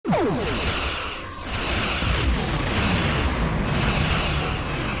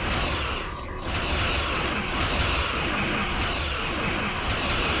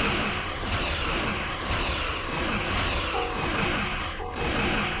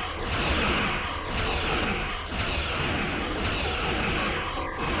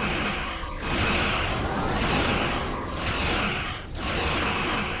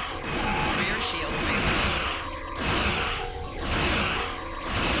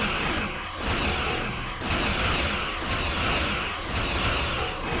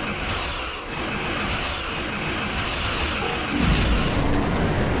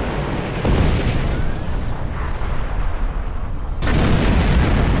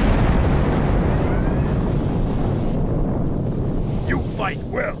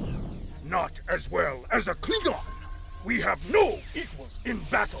As a Klingon, we have no equals in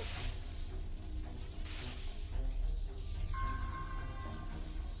battle.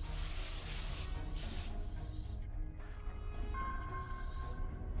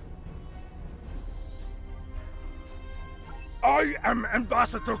 I am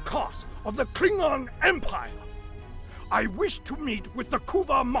Ambassador Koss of the Klingon Empire. I wish to meet with the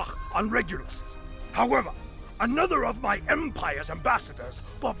Kuvah'magh on Regulus. However, another of my Empire's ambassadors,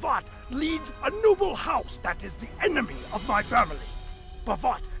 Kuvah, leads a noble house that is the enemy of my family.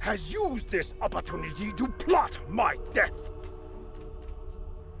 Kuvah has used this opportunity to plot my death.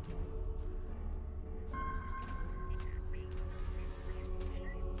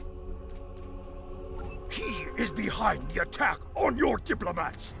 He is behind the attack on your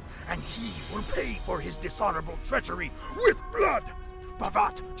diplomats, and he will pay for his dishonorable treachery with blood.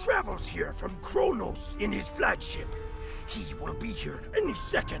 Kuvah travels here from KANOH in his flagship. He will be here any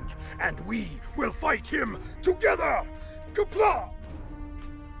second, and we will fight him together. Kapla!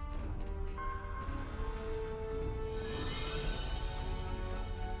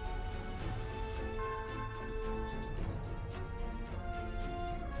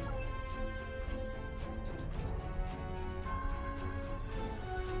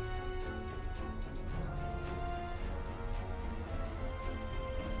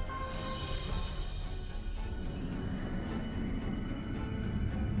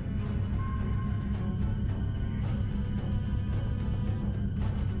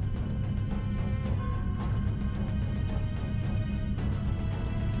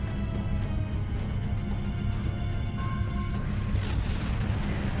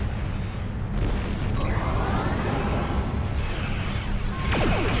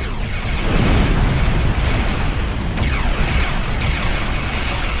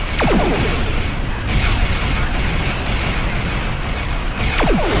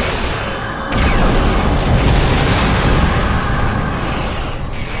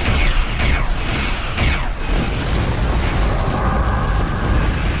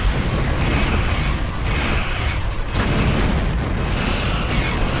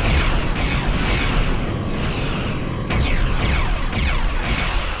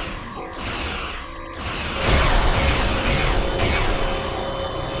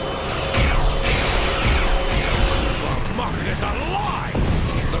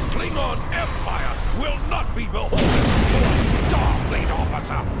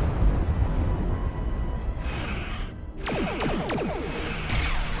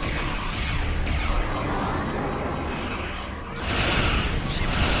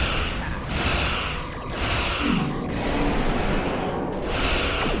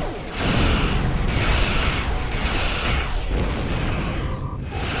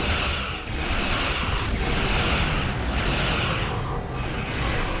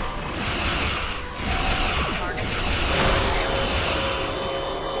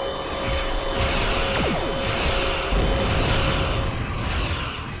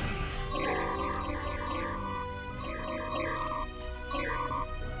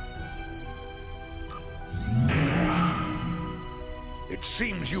 It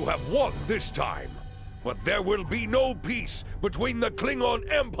seems you have won this time, but there will be no peace between the Klingon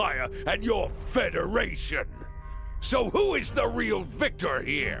Empire and your Federation. So who is the real victor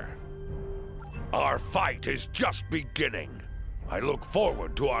here? Our fight is just beginning. I look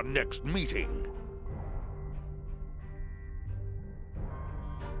forward to our next meeting.